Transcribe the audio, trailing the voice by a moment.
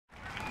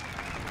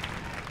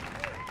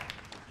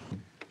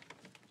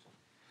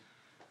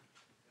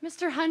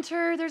Mr.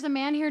 Hunter, there's a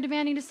man here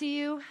demanding to see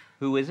you.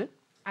 Who is it?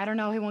 I don't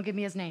know. He won't give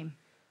me his name.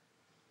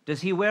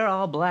 Does he wear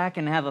all black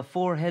and have a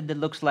forehead that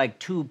looks like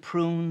two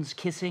prunes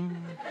kissing?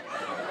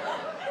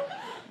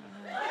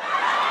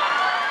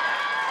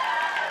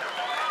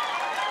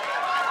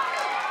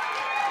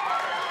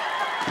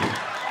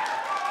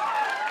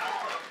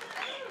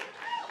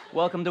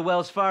 Welcome to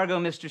Wells Fargo,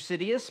 Mr.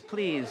 Sidious.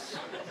 Please,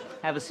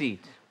 have a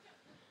seat.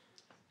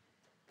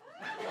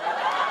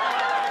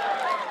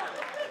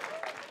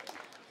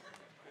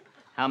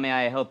 How may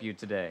I help you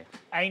today?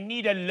 I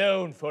need a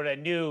loan for a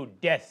new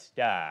Death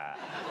Star.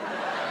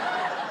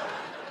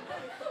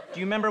 Do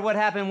you remember what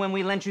happened when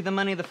we lent you the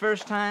money the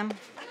first time?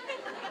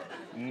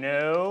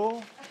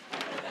 No.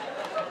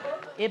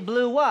 It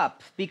blew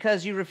up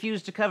because you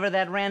refused to cover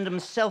that random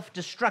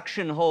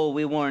self-destruction hole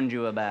we warned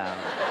you about.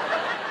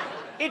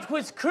 It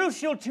was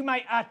crucial to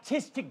my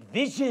artistic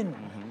vision.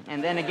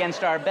 And then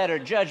against our better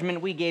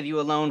judgment, we gave you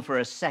a loan for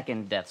a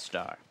second Death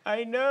Star.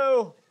 I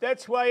know.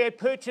 That's why I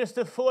purchased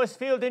a force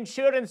field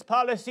insurance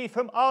policy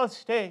from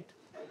Allstate.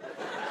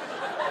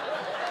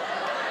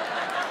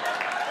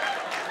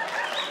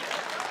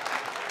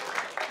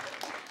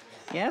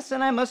 Yes,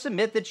 and I must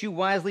admit that you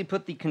wisely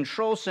put the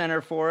control center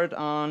for it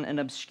on an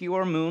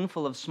obscure moon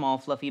full of small,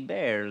 fluffy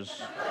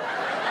bears.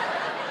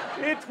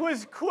 It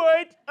was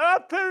quite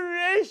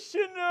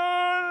operational.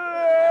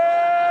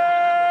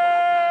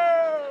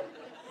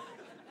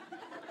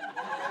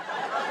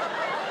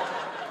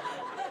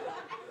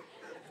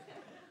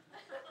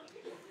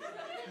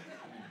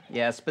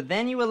 Yes, but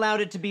then you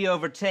allowed it to be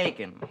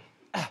overtaken.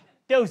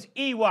 Those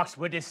Ewoks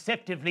were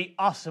deceptively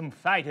awesome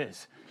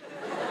fighters.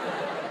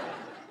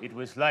 It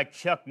was like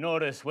Chuck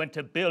Norris went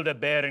to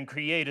Build-A-Bear and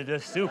created a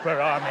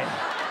super army.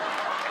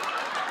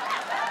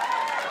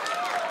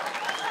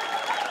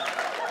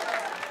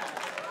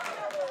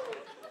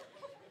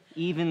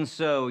 Even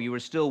so, you were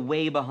still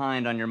way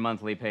behind on your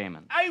monthly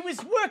payment. I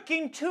was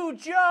working 2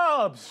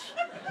 jobs.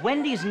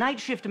 Wendy's night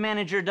shift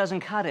manager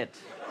doesn't cut it.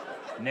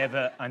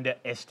 Never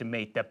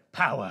underestimate the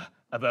power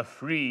of a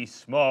free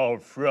small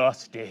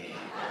Frosty.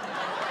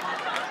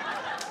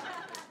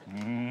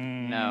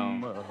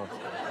 No.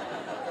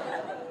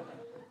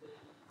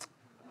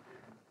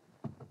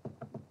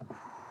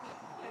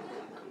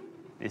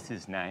 This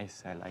is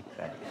nice. I like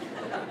that.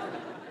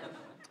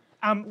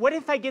 What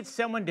if I get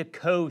someone to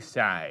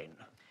co-sign?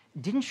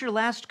 Didn't your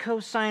last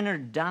co-signer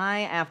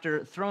die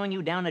after throwing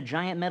you down a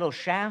giant metal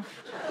shaft?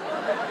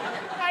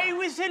 I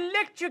was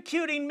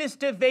electrocuting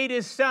Mr.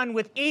 Vader's son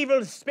with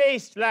evil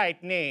space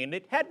lightning.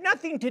 It had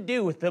nothing to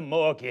do with the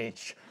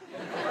mortgage.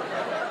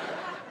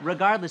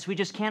 Regardless, we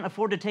just can't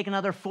afford to take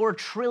another $4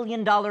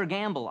 trillion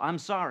gamble. I'm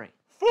sorry.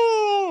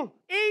 Fool!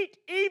 Eat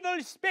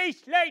evil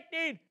space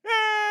lightning!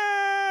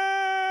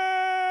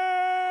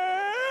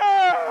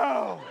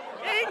 Oh!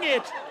 Dang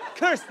it!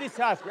 Curse this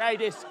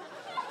arthritis.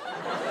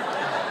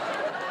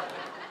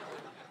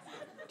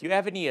 Do you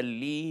have any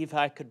leave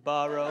I could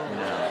borrow?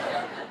 No.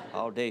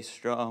 All day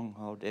strong,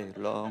 all day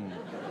long.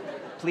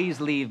 Please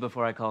leave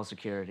before I call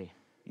security.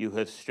 You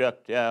have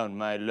struck down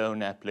my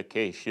loan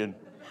application.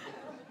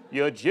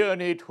 Your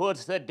journey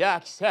towards the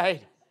dark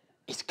side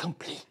is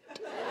complete.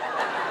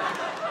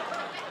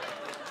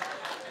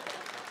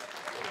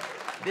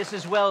 This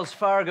is Wells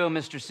Fargo,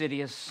 Mr.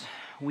 Sidious.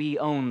 We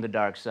own the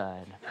dark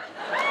side.